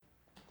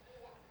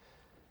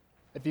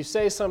If you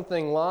say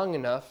something long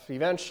enough,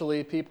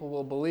 eventually people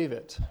will believe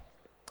it.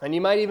 And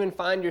you might even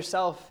find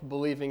yourself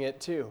believing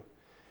it too.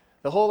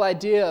 The whole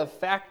idea of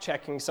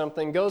fact-checking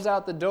something goes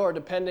out the door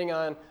depending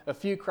on a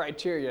few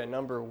criteria.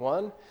 Number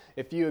one,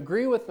 if you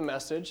agree with the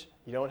message,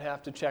 you don't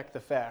have to check the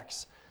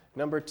facts.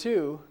 Number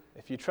two,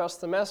 if you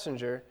trust the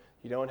messenger,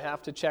 you don't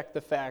have to check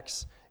the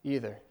facts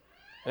either.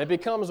 And it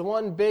becomes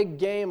one big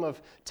game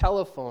of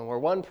telephone where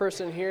one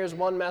person hears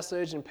one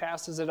message and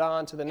passes it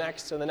on to the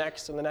next and the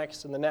next and the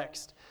next and the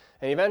next.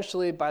 And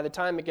eventually, by the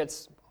time it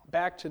gets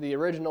back to the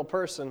original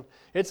person,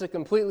 it's a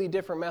completely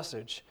different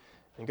message.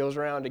 It goes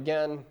around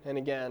again and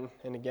again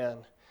and again.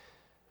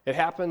 It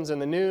happens in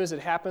the news, it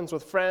happens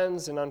with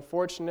friends, and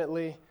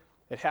unfortunately,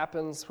 it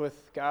happens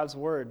with God's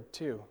Word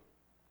too.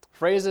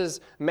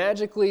 Phrases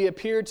magically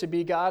appear to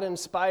be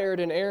God-inspired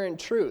and errant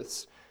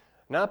truths,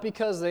 not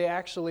because they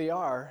actually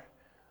are,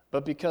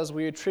 but because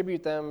we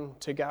attribute them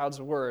to God's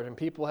Word, and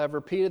people have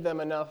repeated them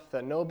enough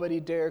that nobody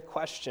dare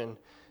question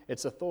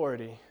its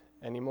authority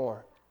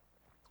anymore.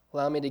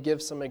 Allow me to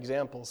give some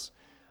examples.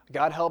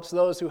 God helps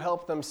those who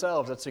help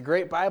themselves. That's a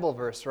great Bible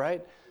verse,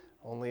 right?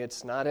 Only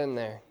it's not in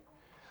there.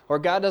 Or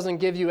God doesn't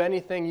give you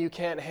anything you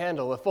can't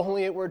handle. If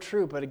only it were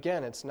true, but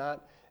again, it's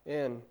not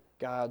in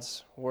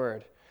God's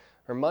Word.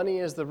 Or money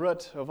is the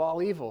root of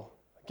all evil.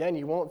 Again,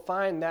 you won't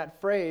find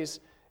that phrase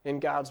in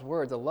God's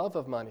Word. The love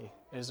of money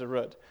is the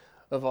root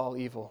of all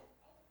evil.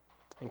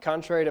 And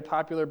contrary to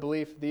popular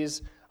belief,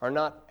 these are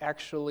not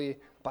actually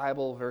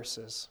Bible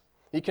verses.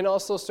 You can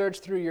also search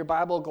through your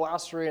Bible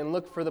glossary and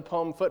look for the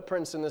poem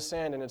Footprints in the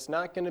Sand, and it's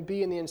not going to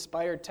be in the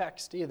inspired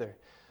text either.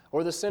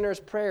 Or the sinner's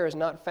prayer is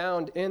not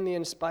found in the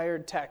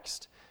inspired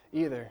text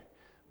either.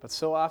 But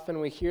so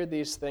often we hear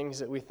these things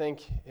that we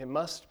think it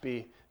must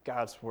be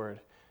God's Word.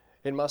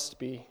 It must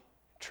be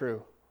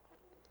true.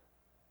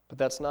 But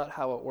that's not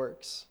how it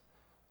works.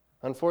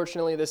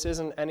 Unfortunately, this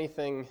isn't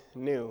anything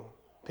new.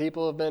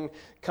 People have been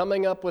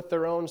coming up with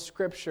their own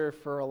scripture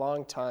for a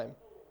long time.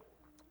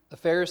 The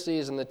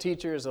Pharisees and the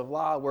teachers of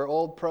law were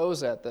old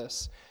pros at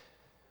this,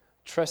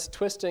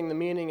 twisting the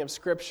meaning of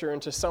Scripture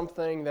into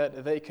something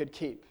that they could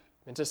keep,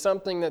 into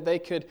something that they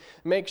could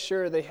make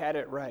sure they had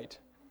it right.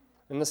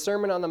 In the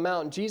Sermon on the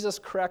Mount, Jesus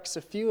corrects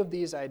a few of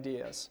these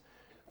ideas.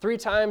 3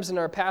 times in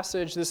our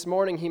passage this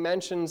morning, he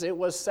mentions it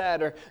was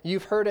said, or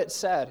you've heard it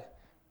said.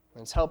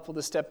 And it's helpful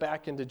to step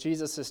back into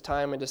Jesus'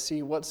 time and to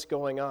see what's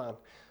going on,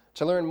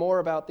 to learn more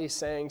about these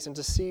sayings and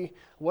to see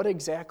what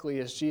exactly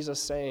is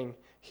Jesus saying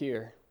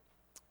here.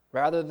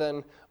 Rather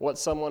than what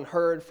someone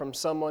heard from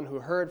someone who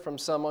heard from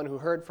someone who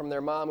heard from their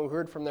mom, who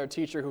heard from their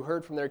teacher, who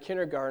heard from their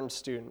kindergarten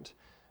student.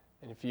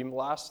 And if you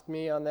lost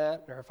me on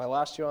that, or if I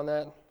lost you on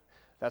that,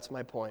 that's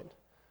my point.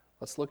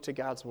 Let's look to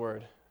God's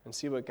Word and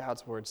see what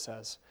God's Word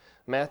says.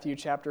 Matthew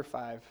chapter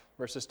 5,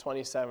 verses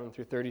 27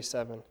 through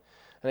 37.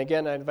 And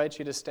again, I invite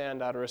you to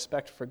stand out of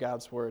respect for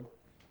God's Word.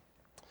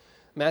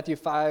 Matthew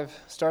 5,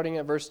 starting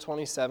at verse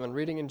 27,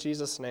 reading in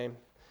Jesus' name.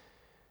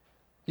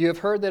 You have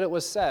heard that it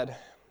was said,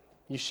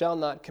 you shall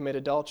not commit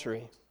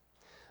adultery.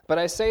 But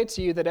I say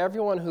to you that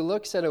everyone who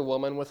looks at a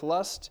woman with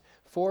lust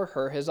for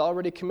her has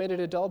already committed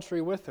adultery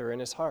with her in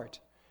his heart.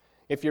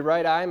 If your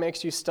right eye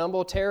makes you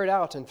stumble, tear it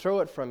out and throw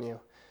it from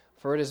you.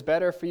 For it is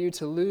better for you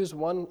to lose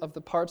one of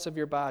the parts of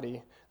your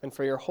body than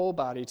for your whole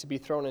body to be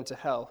thrown into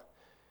hell.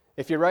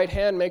 If your right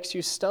hand makes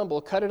you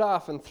stumble, cut it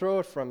off and throw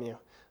it from you.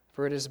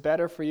 For it is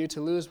better for you to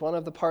lose one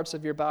of the parts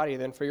of your body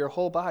than for your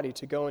whole body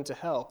to go into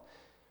hell.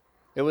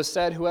 It was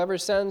said, whoever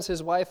sends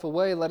his wife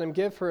away, let him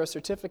give her a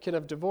certificate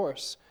of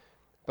divorce.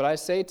 But I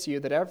say to you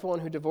that everyone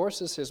who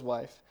divorces his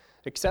wife,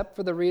 except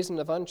for the reason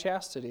of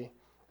unchastity,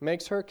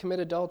 makes her commit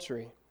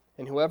adultery.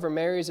 And whoever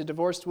marries a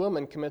divorced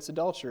woman commits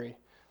adultery.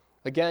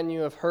 Again, you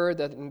have heard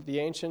that the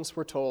ancients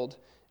were told,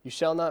 you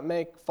shall not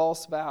make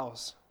false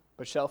vows,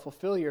 but shall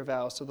fulfill your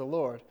vows to the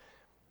Lord.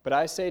 But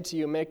I say to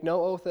you, make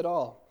no oath at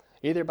all,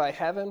 either by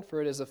heaven,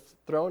 for it is a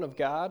throne of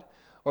God,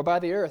 or by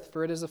the earth,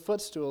 for it is a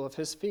footstool of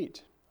his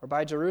feet, or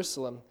by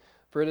Jerusalem,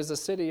 for it is the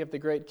city of the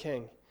great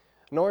king.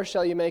 Nor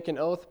shall you make an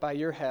oath by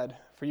your head,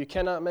 for you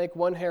cannot make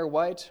one hair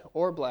white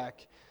or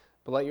black,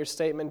 but let your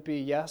statement be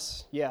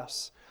yes,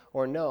 yes,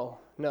 or no,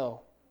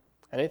 no.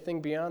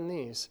 Anything beyond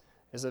these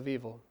is of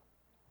evil.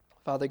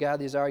 Father God,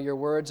 these are your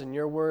words, and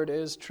your word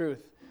is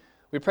truth.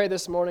 We pray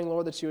this morning,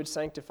 Lord, that you would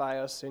sanctify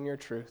us in your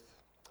truth.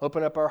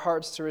 Open up our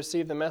hearts to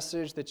receive the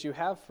message that you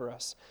have for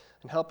us,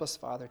 and help us,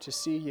 Father, to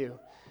see you.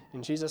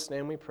 In Jesus'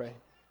 name we pray.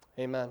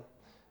 Amen.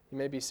 You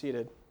may be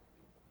seated.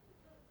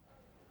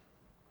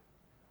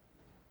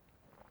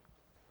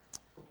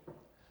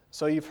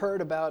 So you've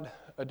heard about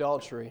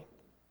adultery.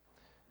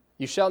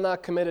 You shall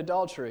not commit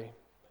adultery,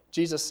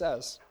 Jesus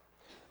says.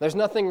 There's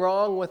nothing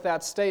wrong with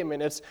that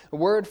statement. It's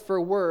word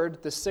for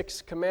word the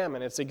 6th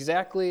commandment. It's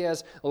exactly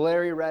as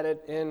Larry read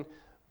it in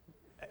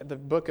the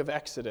book of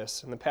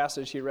Exodus, in the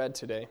passage he read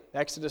today,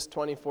 Exodus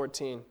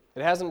 20:14.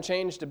 It hasn't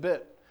changed a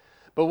bit.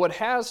 But what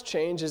has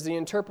changed is the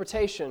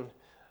interpretation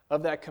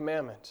of that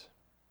commandment.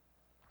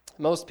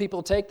 Most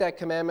people take that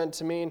commandment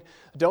to mean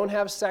don't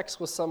have sex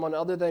with someone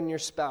other than your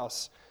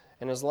spouse.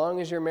 And as long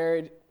as you're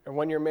married, or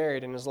when you're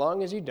married, and as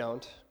long as you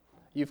don't,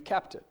 you've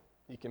kept it.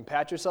 You can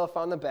pat yourself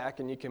on the back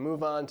and you can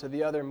move on to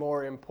the other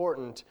more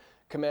important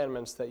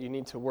commandments that you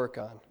need to work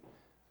on.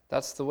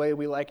 That's the way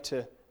we like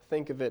to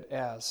think of it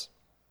as.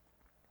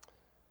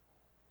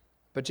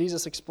 But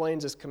Jesus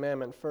explains his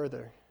commandment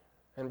further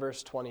in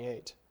verse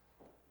 28.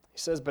 He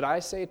says, "But I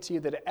say to you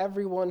that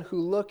everyone who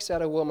looks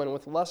at a woman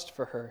with lust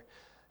for her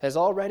has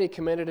already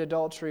committed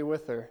adultery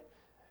with her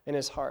in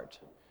his heart."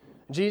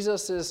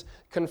 Jesus is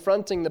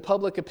confronting the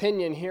public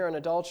opinion here on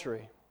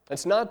adultery.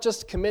 It's not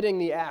just committing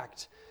the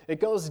act. It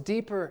goes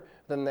deeper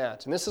than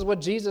that. And this is what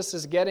Jesus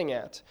is getting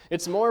at.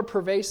 It's more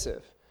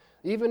pervasive.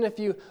 Even if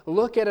you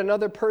look at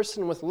another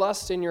person with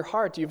lust in your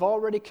heart, you've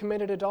already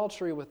committed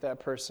adultery with that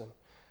person.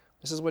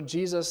 This is what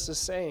Jesus is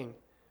saying.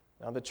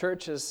 Now, the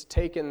church has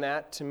taken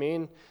that to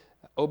mean,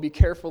 "Oh, be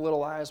careful,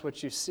 little eyes,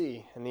 what you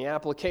see." And the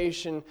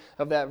application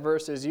of that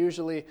verse is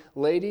usually,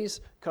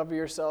 ladies, cover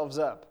yourselves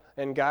up.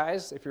 And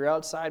guys, if you're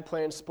outside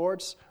playing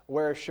sports,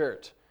 wear a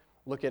shirt.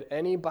 Look at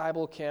any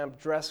Bible camp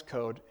dress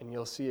code, and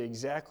you'll see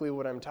exactly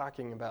what I'm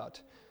talking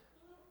about.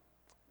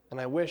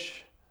 And I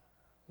wish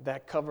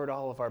that covered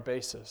all of our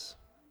bases.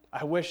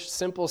 I wish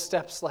simple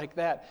steps like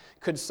that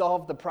could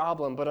solve the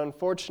problem, but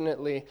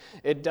unfortunately,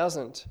 it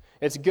doesn't.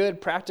 It's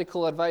good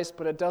practical advice,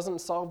 but it doesn't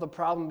solve the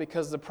problem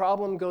because the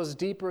problem goes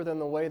deeper than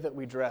the way that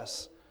we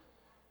dress.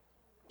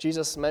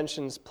 Jesus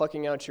mentions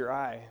plucking out your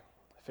eye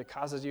if it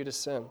causes you to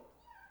sin.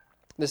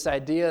 This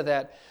idea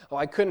that, "Oh,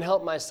 I couldn't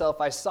help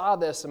myself. I saw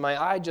this and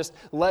my eye just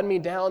led me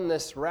down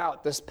this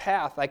route, this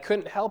path. I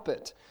couldn't help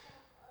it."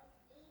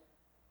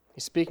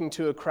 He's speaking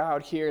to a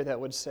crowd here that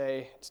would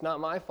say, "It's not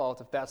my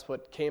fault if that's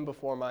what came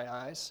before my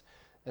eyes,"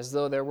 as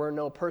though there were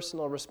no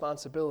personal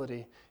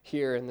responsibility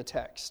here in the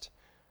text.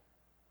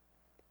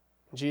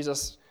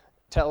 Jesus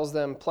tells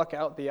them, pluck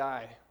out the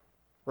eye.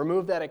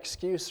 Remove that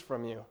excuse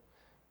from you.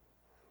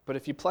 But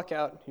if you pluck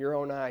out your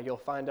own eye, you'll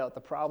find out the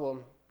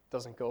problem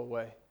doesn't go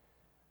away.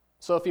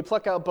 So if you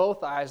pluck out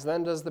both eyes,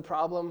 then does the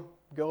problem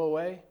go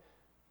away?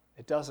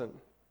 It doesn't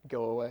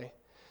go away.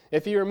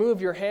 If you remove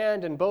your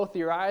hand and both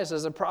your eyes,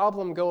 does the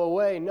problem go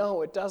away?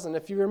 No, it doesn't.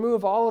 If you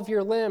remove all of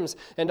your limbs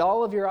and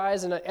all of your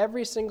eyes and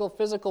every single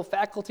physical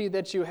faculty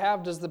that you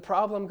have, does the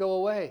problem go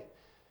away?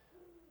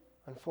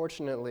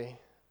 Unfortunately,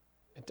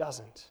 it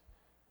doesn't,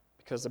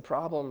 because the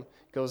problem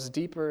goes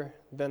deeper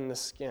than the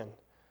skin.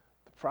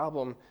 The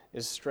problem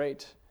is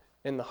straight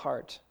in the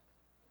heart.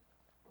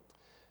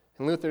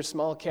 In Luther's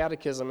Small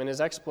Catechism, in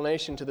his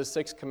explanation to the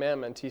Sixth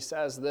Commandment, he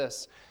says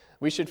this: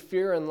 we should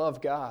fear and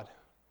love God.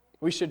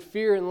 We should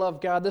fear and love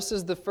God. This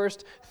is the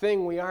first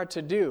thing we are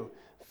to do.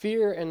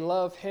 Fear and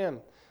love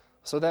Him,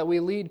 so that we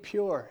lead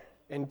pure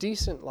and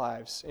decent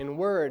lives in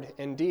word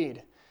and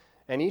deed,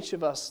 and each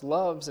of us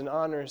loves and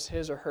honors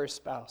his or her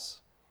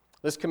spouse.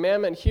 This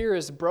commandment here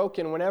is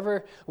broken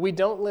whenever we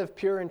don't live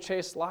pure and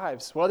chaste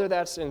lives, whether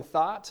that's in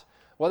thought,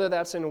 whether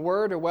that's in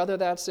word, or whether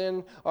that's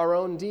in our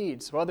own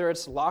deeds, whether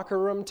it's locker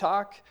room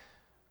talk,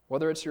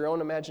 whether it's your own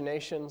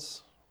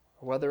imaginations,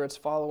 or whether it's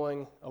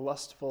following a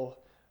lustful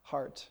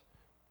heart.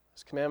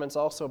 This commandment's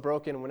also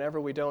broken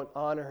whenever we don't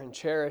honor and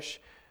cherish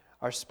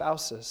our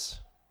spouses.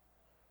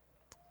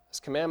 This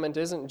commandment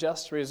isn't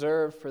just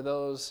reserved for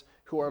those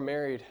who are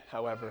married,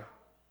 however.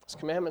 This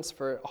commandment's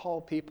for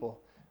all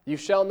people. You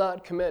shall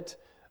not commit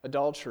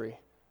adultery.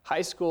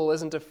 High school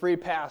isn't a free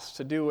pass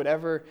to do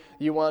whatever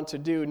you want to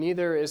do.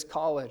 Neither is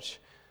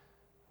college.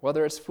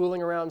 Whether it's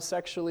fooling around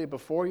sexually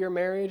before you're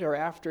married or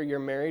after you're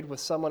married with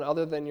someone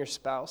other than your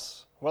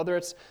spouse, whether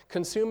it's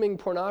consuming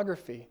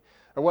pornography,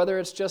 or whether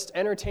it's just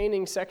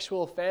entertaining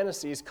sexual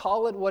fantasies,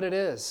 call it what it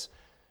is.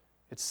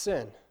 It's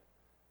sin.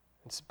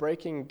 It's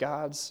breaking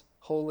God's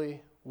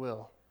holy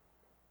will.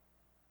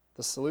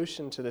 The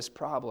solution to this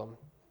problem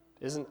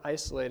isn't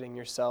isolating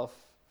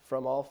yourself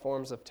from all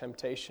forms of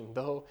temptation,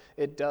 though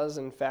it does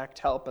in fact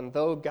help, and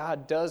though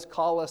God does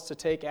call us to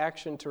take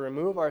action to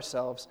remove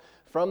ourselves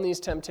from these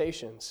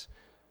temptations,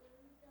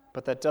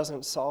 but that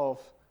doesn't solve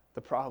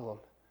the problem.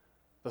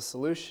 The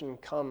solution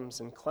comes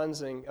in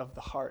cleansing of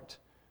the heart.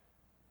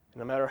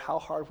 No matter how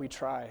hard we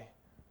try,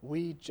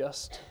 we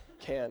just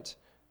can't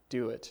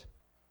do it.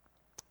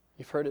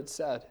 You've heard it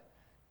said,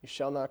 you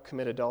shall not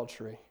commit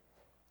adultery.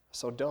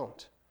 So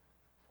don't,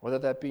 whether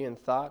that be in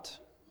thought,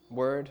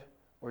 word,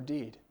 or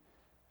deed.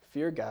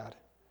 Fear God,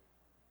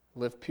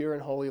 live pure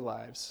and holy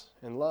lives,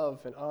 and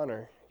love and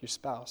honor your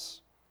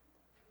spouse.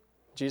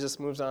 Jesus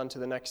moves on to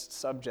the next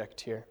subject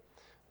here,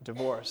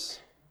 divorce.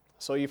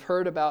 So you've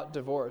heard about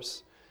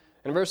divorce.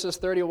 In verses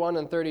 31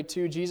 and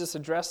 32, Jesus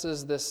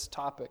addresses this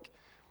topic.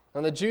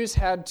 And the Jews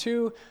had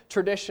two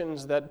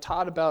traditions that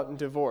taught about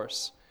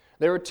divorce.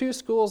 There were two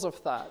schools of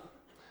thought.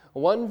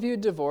 One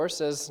viewed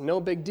divorce as no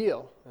big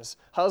deal, as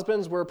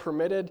husbands were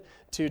permitted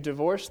to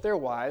divorce their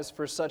wives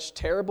for such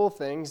terrible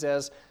things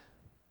as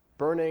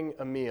burning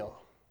a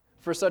meal,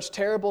 for such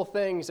terrible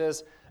things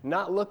as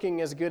not looking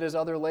as good as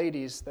other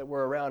ladies that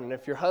were around. And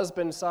if your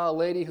husband saw a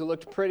lady who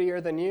looked prettier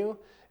than you,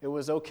 it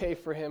was okay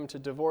for him to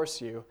divorce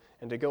you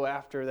and to go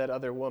after that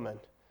other woman,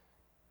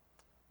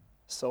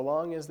 so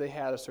long as they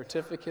had a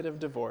certificate of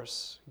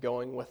divorce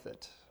going with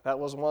it. That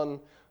was one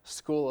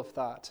school of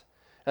thought.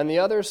 And the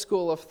other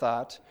school of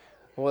thought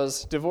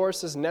was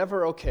divorce is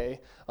never okay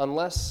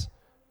unless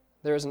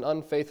there is an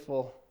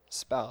unfaithful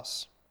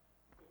spouse.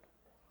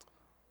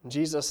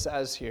 Jesus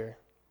says here,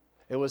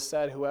 it was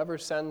said, whoever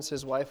sends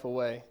his wife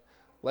away,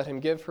 let him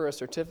give her a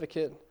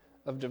certificate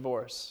of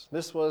divorce.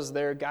 This was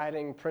their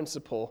guiding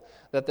principle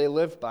that they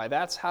lived by.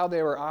 That's how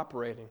they were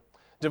operating.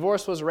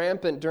 Divorce was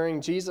rampant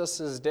during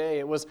Jesus' day.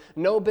 It was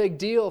no big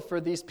deal for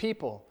these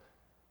people.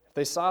 If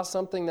they saw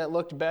something that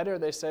looked better,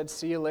 they said,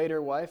 see you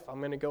later, wife. I'm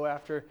going to go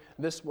after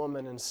this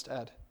woman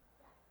instead.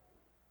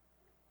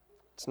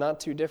 It's not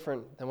too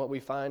different than what we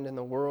find in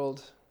the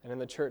world and in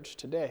the church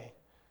today,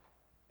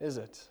 is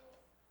it?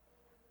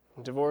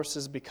 Divorce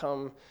has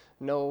become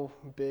no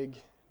big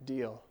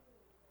deal.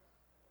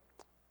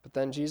 But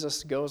then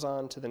Jesus goes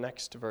on to the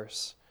next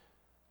verse.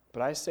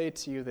 But I say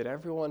to you that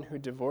everyone who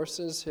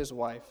divorces his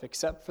wife,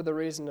 except for the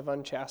reason of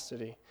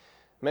unchastity,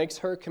 makes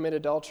her commit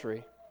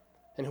adultery.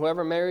 And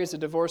whoever marries a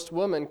divorced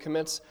woman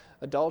commits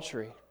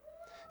adultery.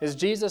 Is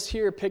Jesus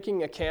here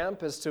picking a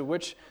camp as to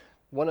which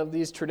one of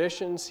these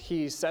traditions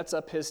he sets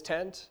up his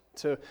tent,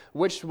 to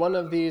which one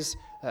of these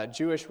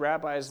Jewish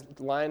rabbis'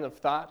 line of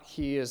thought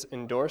he is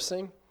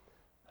endorsing?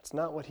 That's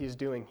not what he's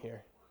doing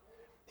here.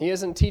 He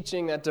isn't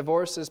teaching that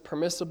divorce is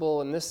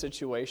permissible in this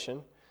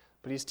situation,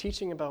 but he's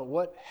teaching about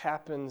what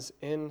happens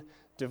in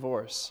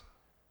divorce.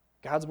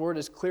 God's word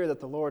is clear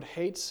that the Lord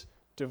hates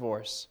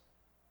divorce.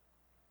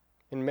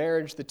 In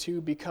marriage, the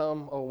two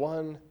become a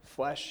one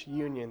flesh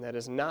union that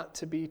is not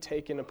to be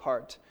taken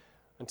apart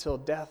until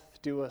death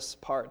do us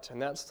part.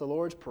 And that's the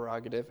Lord's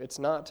prerogative. It's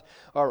not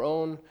our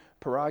own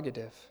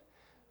prerogative.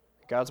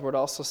 God's word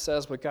also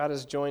says, what God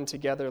has joined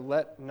together,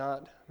 let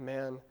not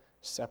man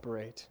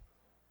separate.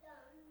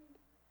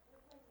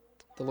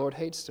 The Lord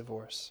hates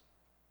divorce.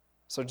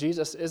 So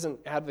Jesus isn't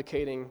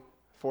advocating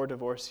for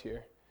divorce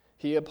here.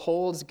 He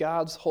upholds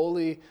God's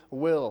holy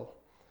will,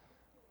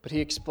 but he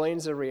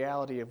explains the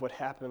reality of what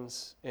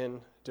happens in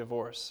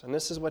divorce. And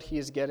this is what he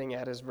is getting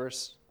at, is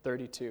verse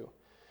 32.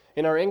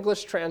 In our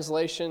English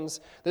translations,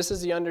 this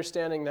is the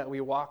understanding that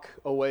we walk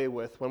away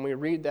with when we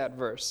read that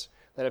verse,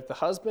 that if the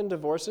husband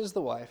divorces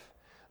the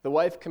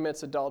wife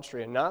commits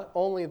adultery. And not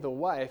only the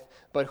wife,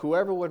 but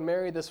whoever would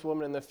marry this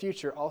woman in the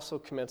future also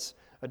commits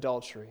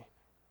adultery.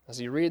 As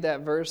you read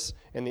that verse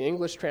in the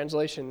English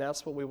translation,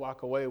 that's what we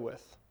walk away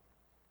with.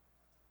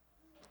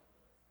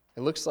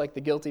 It looks like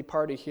the guilty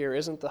party here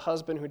isn't the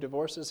husband who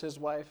divorces his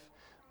wife,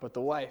 but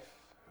the wife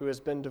who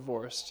has been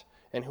divorced,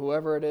 and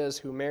whoever it is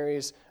who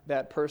marries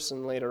that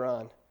person later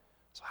on.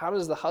 So how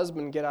does the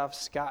husband get off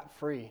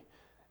scot-free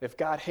if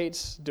God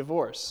hates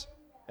divorce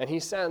and he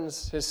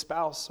sends his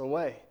spouse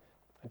away?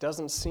 It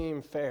doesn't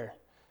seem fair.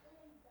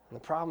 And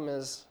the problem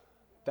is,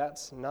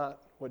 that's not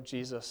what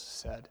Jesus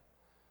said.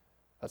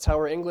 That's how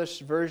our English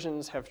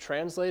versions have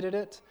translated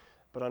it,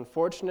 but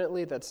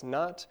unfortunately, that's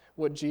not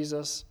what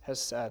Jesus has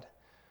said.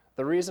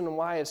 The reason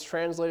why it's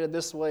translated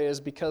this way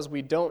is because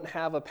we don't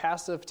have a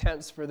passive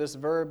tense for this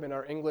verb in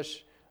our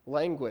English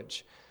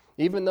language.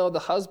 Even though the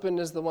husband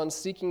is the one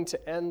seeking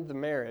to end the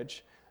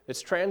marriage,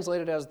 it's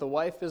translated as the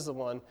wife is the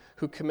one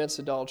who commits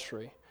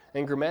adultery.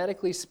 And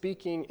grammatically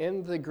speaking,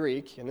 in the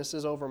Greek, and this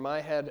is over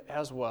my head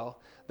as well,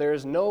 there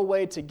is no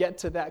way to get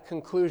to that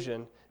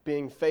conclusion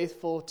being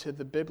faithful to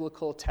the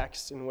biblical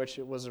text in which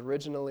it was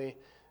originally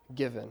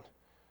given.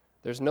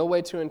 There's no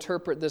way to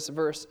interpret this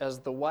verse as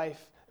the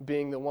wife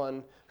being the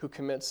one who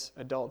commits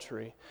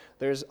adultery.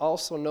 There's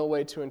also no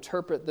way to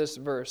interpret this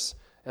verse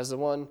as the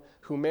one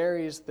who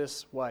marries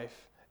this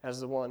wife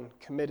as the one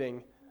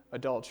committing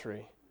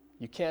adultery.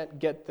 You can't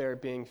get there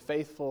being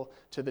faithful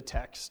to the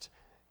text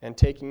and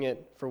taking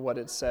it for what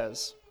it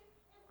says.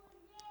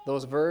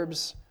 Those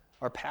verbs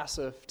are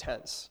passive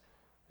tense.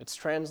 It's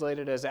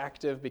translated as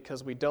active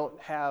because we don't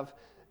have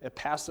a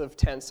passive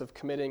tense of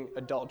committing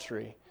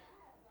adultery.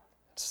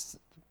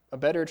 A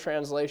better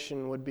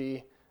translation would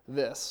be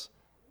this.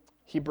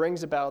 He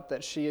brings about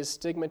that she is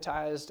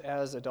stigmatized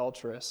as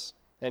adulteress,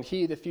 and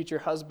he, the future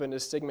husband,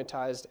 is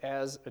stigmatized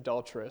as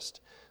adulteress.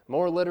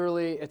 More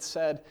literally, it's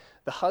said,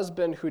 the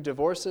husband who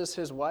divorces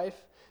his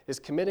wife is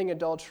committing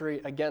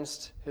adultery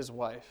against his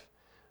wife.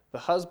 The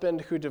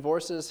husband who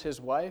divorces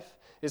his wife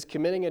is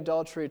committing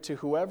adultery to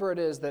whoever it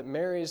is that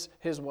marries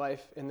his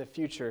wife in the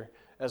future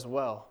as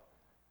well.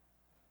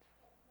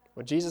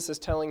 What Jesus is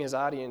telling his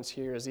audience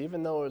here is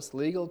even though it's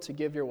legal to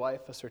give your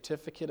wife a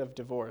certificate of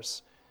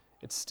divorce,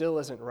 it still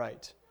isn't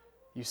right.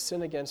 You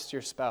sin against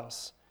your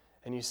spouse,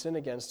 and you sin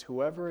against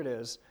whoever it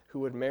is who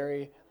would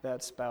marry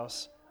that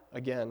spouse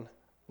again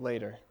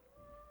later.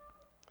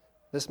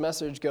 This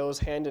message goes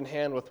hand in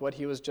hand with what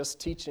he was just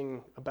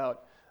teaching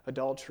about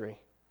adultery.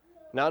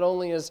 Not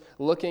only is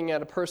looking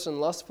at a person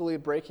lustfully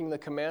breaking the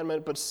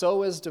commandment, but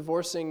so is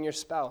divorcing your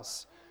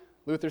spouse.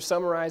 Luther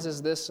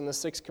summarizes this in the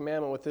Sixth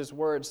Commandment with his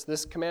words,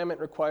 this commandment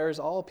requires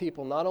all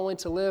people not only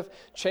to live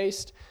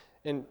chaste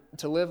and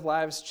to live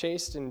lives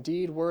chaste in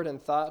deed, word,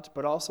 and thought,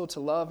 but also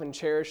to love and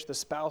cherish the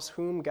spouse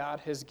whom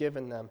God has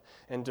given them.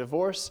 And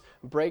divorce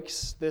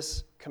breaks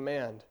this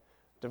command.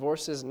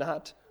 Divorce is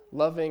not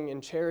loving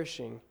and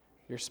cherishing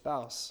your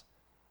spouse.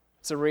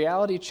 It's a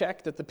reality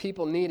check that the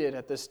people needed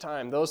at this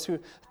time. Those who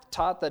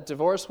taught that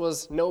divorce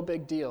was no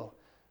big deal.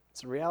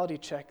 It's a reality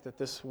check that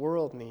this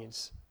world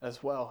needs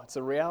as well. It's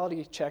a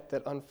reality check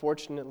that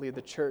unfortunately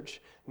the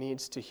church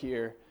needs to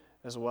hear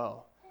as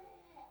well.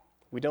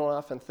 We don't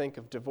often think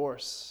of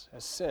divorce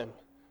as sin,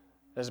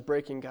 as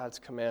breaking God's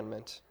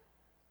commandment,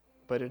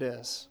 but it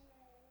is.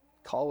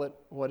 Call it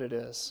what it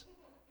is,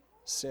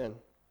 sin.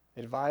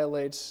 It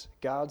violates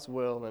God's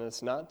will, and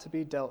it's not to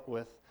be dealt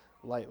with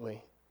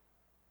lightly.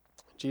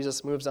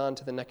 Jesus moves on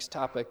to the next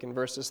topic in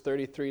verses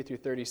 33 through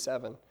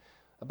 37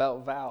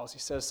 about vows. He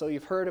says, "So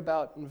you've heard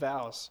about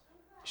vows.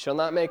 You shall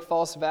not make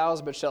false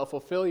vows, but shall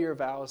fulfill your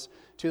vows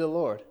to the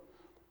Lord."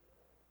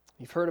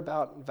 You've heard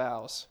about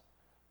vows.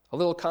 A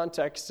little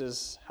context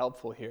is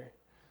helpful here.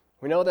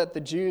 We know that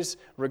the Jews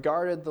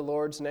regarded the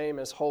Lord's name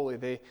as holy.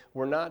 They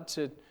were not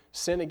to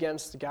sin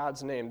against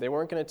God's name. They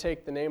weren't going to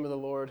take the name of the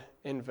Lord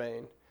in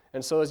vain.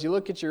 And so as you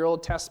look at your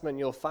Old Testament,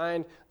 you'll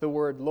find the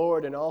word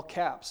Lord in all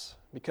caps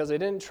because they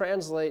didn't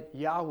translate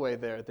Yahweh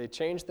there. They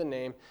changed the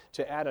name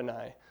to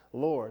Adonai,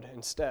 Lord,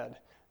 instead,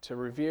 to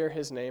revere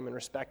his name and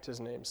respect his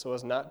name so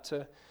as not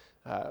to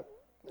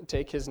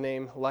take his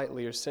name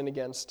lightly or sin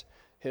against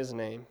his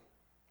name.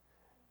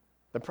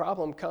 The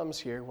problem comes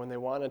here when they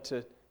wanted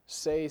to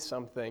say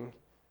something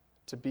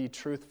to be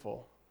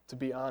truthful, to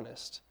be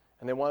honest.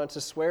 And they wanted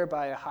to swear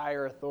by a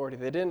higher authority.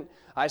 They didn't,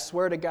 I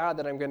swear to God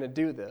that I'm going to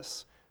do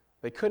this.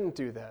 They couldn't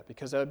do that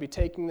because that would be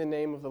taking the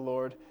name of the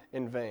Lord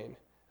in vain.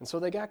 And so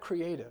they got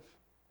creative.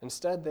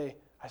 Instead,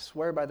 I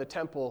swear by the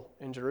temple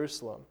in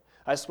Jerusalem.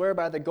 I swear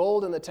by the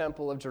gold in the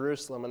temple of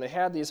Jerusalem. And they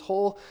had these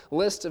whole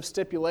list of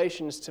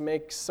stipulations to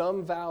make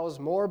some vows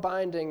more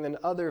binding than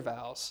other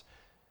vows.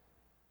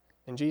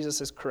 And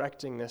Jesus is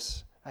correcting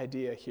this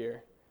idea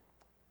here.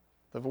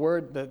 The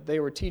word that they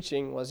were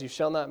teaching was, "You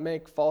shall not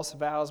make false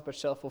vows, but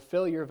shall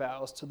fulfill your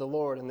vows to the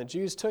Lord." And the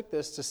Jews took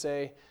this to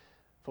say,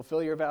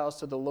 fulfill your vows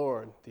to the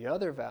Lord. The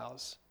other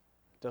vows,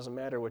 it doesn't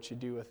matter what you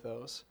do with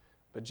those.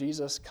 But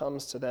Jesus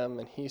comes to them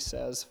and he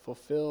says,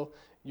 fulfill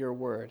your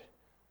word.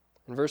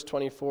 In verse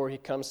 24, he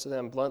comes to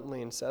them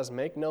bluntly and says,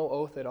 "Make no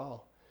oath at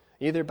all,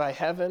 either by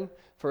heaven,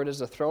 for it is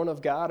the throne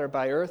of God, or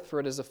by earth, for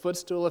it is a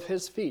footstool of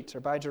his feet, or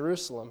by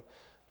Jerusalem,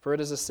 for it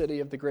is a city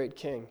of the great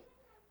King."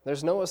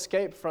 There's no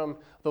escape from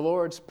the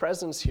Lord's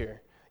presence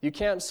here. You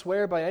can't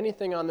swear by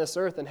anything on this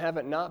earth and have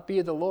it not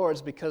be the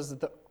Lord's because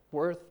the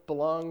earth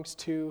belongs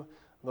to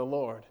the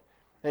Lord.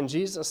 And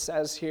Jesus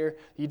says here,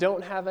 you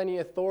don't have any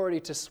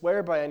authority to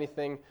swear by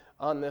anything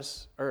on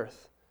this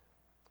earth.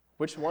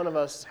 Which one of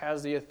us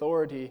has the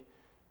authority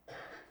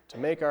to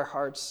make our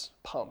hearts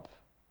pump?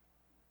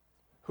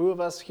 Who of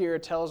us here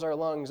tells our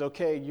lungs,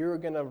 okay, you're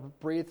going to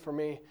breathe for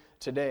me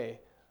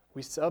today?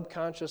 We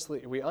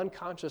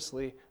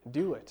unconsciously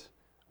do it.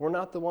 We're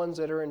not the ones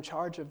that are in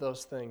charge of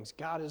those things.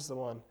 God is the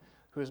one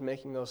who is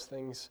making those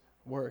things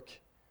work.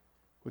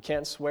 We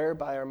can't swear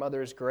by our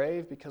mother's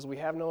grave because we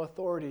have no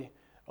authority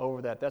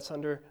over that. That's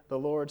under the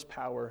Lord's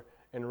power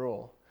and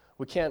rule.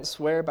 We can't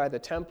swear by the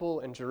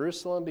temple in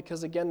Jerusalem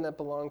because, again, that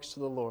belongs to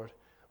the Lord.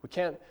 We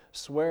can't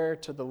swear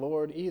to the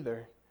Lord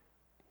either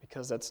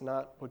because that's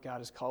not what God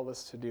has called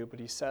us to do. But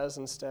he says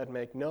instead,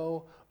 make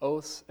no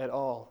oaths at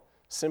all.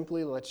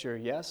 Simply let your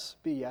yes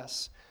be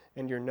yes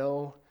and your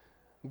no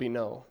be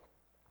no.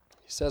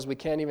 He says we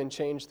can't even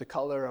change the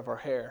color of our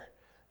hair.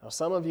 Now,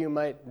 some of you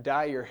might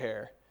dye your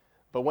hair,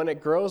 but when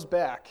it grows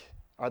back,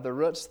 are the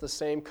roots the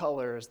same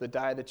color as the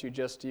dye that you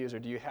just used, or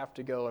do you have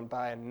to go and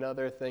buy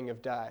another thing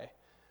of dye?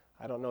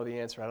 I don't know the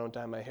answer. I don't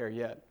dye my hair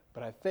yet,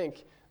 but I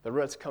think the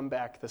roots come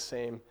back the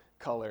same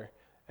color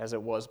as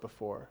it was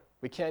before.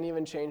 We can't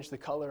even change the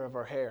color of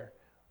our hair.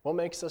 What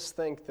makes us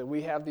think that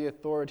we have the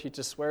authority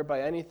to swear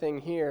by anything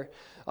here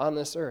on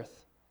this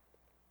earth?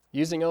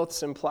 Using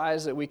oaths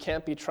implies that we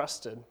can't be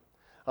trusted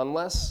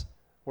unless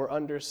we're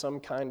under some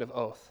kind of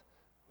oath.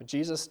 But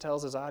Jesus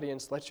tells his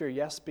audience, let your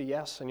yes be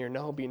yes and your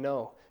no be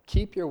no.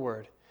 Keep your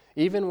word.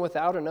 Even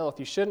without an oath,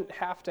 you shouldn't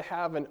have to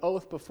have an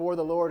oath before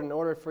the Lord in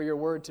order for your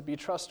word to be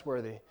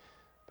trustworthy.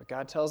 But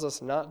God tells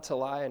us not to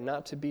lie and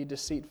not to be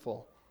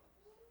deceitful.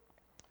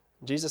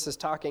 Jesus is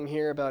talking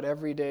here about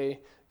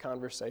everyday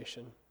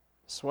conversation.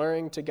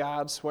 Swearing to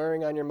God,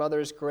 swearing on your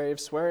mother's grave,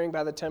 swearing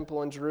by the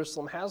temple in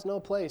Jerusalem has no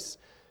place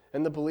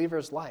in the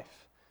believer's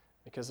life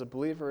because the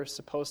believer is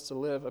supposed to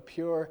live a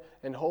pure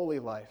and holy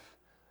life,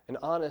 an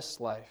honest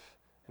life,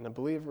 and the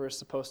believer is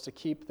supposed to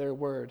keep their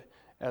word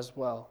as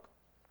well.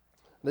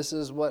 This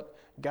is what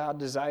God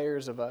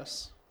desires of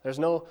us. There's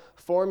no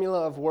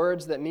formula of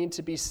words that need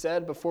to be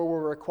said before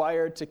we're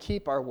required to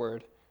keep our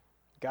word.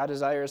 God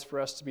desires for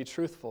us to be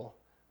truthful,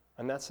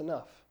 and that's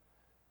enough.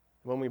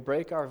 When we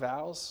break our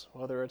vows,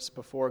 whether it's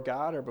before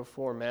God or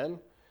before men,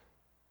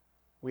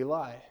 we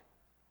lie.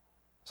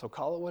 So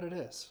call it what it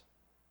is.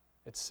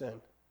 It's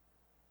sin.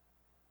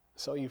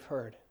 So you've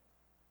heard.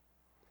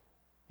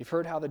 You've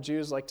heard how the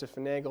Jews like to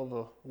finagle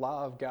the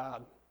law of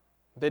God.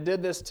 They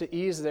did this to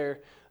ease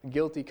their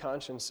guilty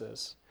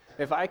consciences.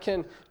 If I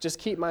can just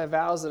keep my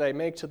vows that I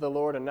make to the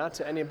Lord and not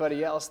to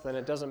anybody else, then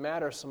it doesn't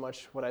matter so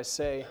much what I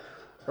say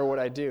or what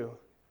I do.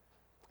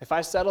 If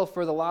I settle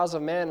for the laws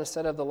of man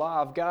instead of the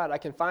law of God, I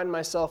can find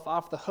myself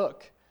off the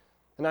hook.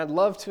 And I'd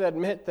love to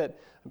admit that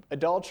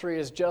adultery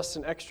is just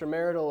an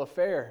extramarital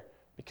affair,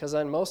 because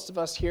then most of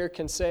us here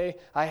can say,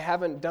 I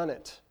haven't done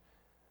it.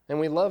 And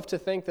we love to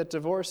think that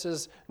divorce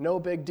is no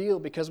big deal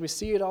because we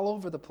see it all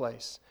over the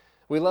place.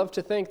 We love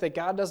to think that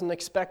God doesn't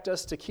expect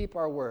us to keep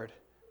our word.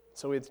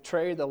 So we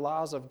trade the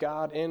laws of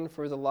God in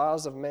for the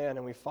laws of man,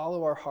 and we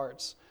follow our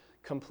hearts,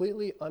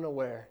 completely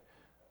unaware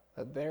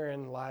that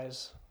therein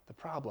lies the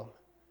problem.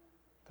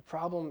 The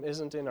problem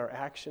isn't in our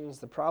actions.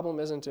 The problem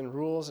isn't in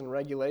rules and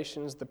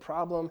regulations. The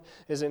problem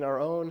is in our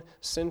own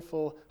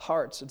sinful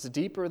hearts. It's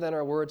deeper than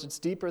our words. It's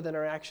deeper than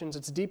our actions.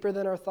 It's deeper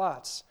than our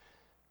thoughts.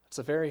 It's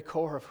the very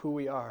core of who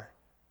we are.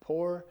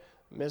 Poor,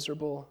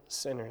 miserable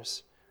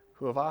sinners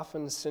who have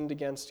often sinned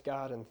against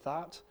God in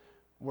thought,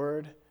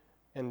 word,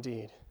 and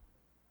deed.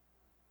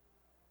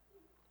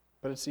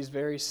 But it's these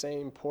very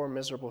same poor,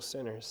 miserable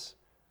sinners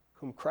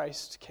whom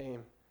Christ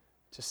came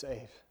to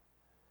save.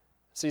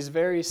 It's these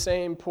very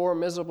same poor,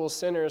 miserable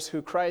sinners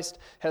who Christ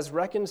has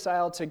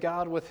reconciled to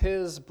God with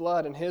his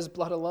blood and his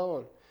blood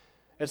alone.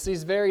 It's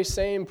these very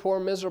same poor,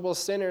 miserable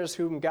sinners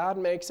whom God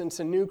makes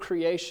into new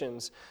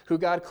creations, who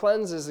God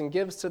cleanses and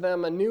gives to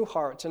them a new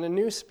heart and a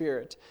new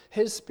spirit,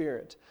 his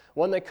spirit,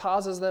 one that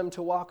causes them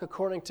to walk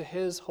according to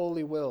his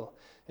holy will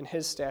and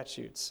his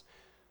statutes.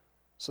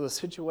 So the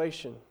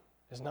situation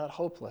is not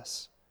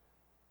hopeless.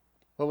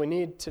 What we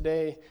need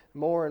today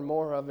more and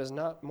more of is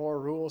not more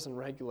rules and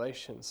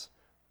regulations.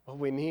 What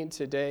we need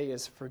today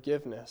is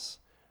forgiveness,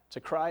 to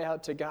cry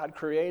out to God,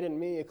 create in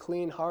me a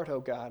clean heart, O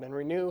God, and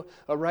renew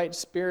a right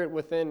spirit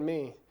within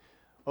me.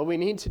 What we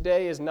need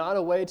today is not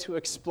a way to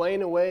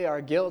explain away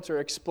our guilt or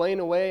explain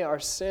away our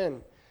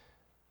sin.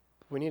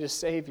 We need a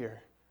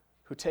Savior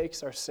who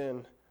takes our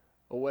sin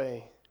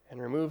away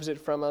and removes it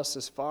from us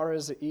as far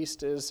as the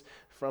east is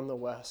from the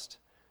west.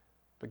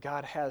 But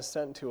God has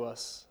sent to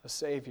us a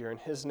Savior, and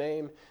his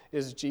name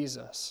is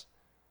Jesus.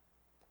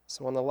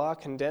 So when the law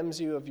condemns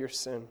you of your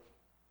sin,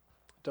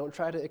 don't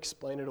try to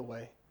explain it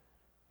away.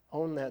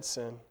 Own that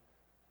sin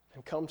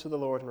and come to the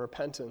Lord in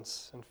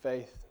repentance and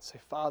faith. Say,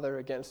 Father,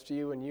 against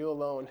you and you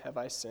alone have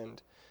I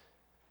sinned.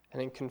 And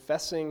in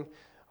confessing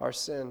our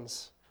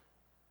sins,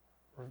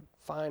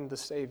 find the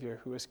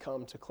Savior who has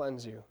come to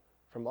cleanse you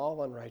from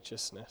all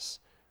unrighteousness,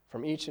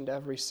 from each and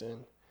every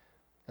sin,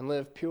 and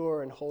live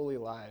pure and holy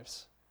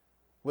lives.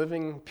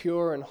 Living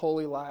pure and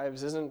holy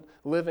lives isn't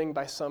living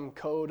by some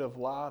code of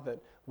law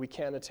that we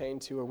can't attain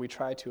to or we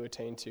try to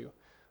attain to.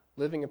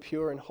 Living a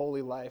pure and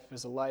holy life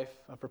is a life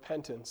of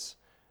repentance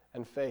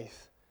and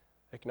faith,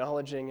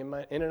 acknowledging in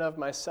and of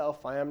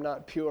myself, I am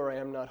not pure, I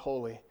am not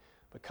holy,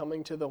 but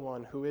coming to the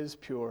one who is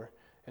pure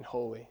and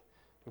holy,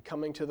 and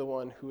coming to the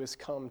one who has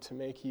come to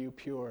make you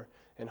pure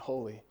and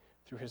holy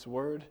through his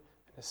word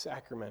and his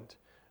sacrament,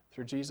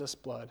 through Jesus'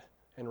 blood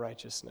and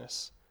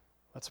righteousness.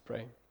 Let's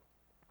pray.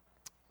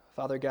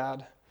 Father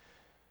God,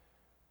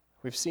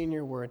 we've seen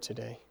your word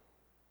today.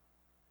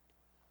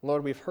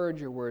 Lord, we've heard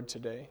your word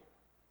today.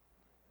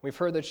 We've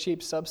heard the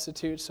cheap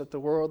substitutes that the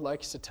world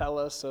likes to tell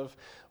us of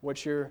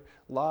what your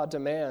law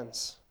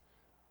demands.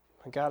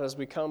 And God, as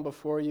we come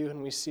before you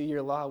and we see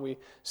your law, we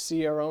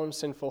see our own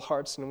sinful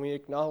hearts and we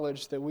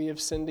acknowledge that we have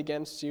sinned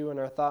against you in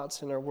our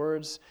thoughts, in our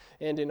words,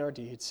 and in our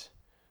deeds.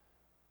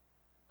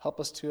 Help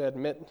us to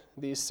admit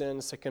these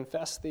sins, to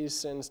confess these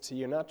sins to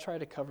you, not try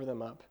to cover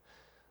them up.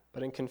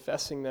 But in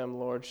confessing them,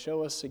 Lord,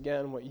 show us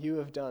again what you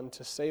have done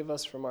to save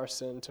us from our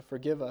sin, to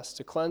forgive us,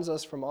 to cleanse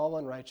us from all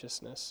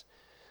unrighteousness.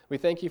 We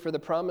thank you for the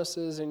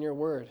promises in your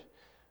word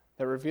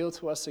that reveal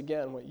to us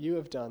again what you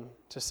have done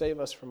to save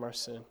us from our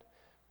sin.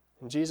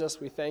 And Jesus,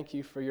 we thank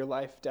you for your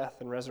life, death,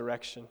 and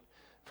resurrection,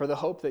 for the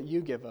hope that you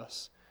give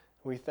us.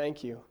 We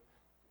thank you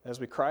as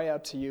we cry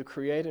out to you,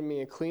 create in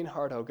me a clean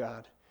heart, O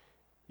God.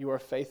 You are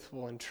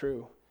faithful and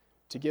true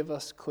to give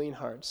us clean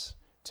hearts,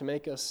 to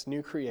make us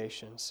new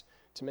creations,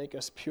 to make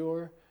us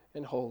pure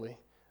and holy,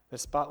 the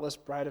spotless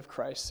bride of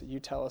Christ that you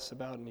tell us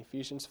about in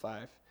Ephesians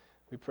 5.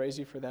 We praise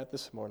you for that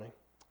this morning.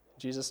 In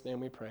Jesus' name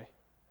we pray.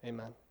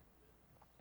 Amen.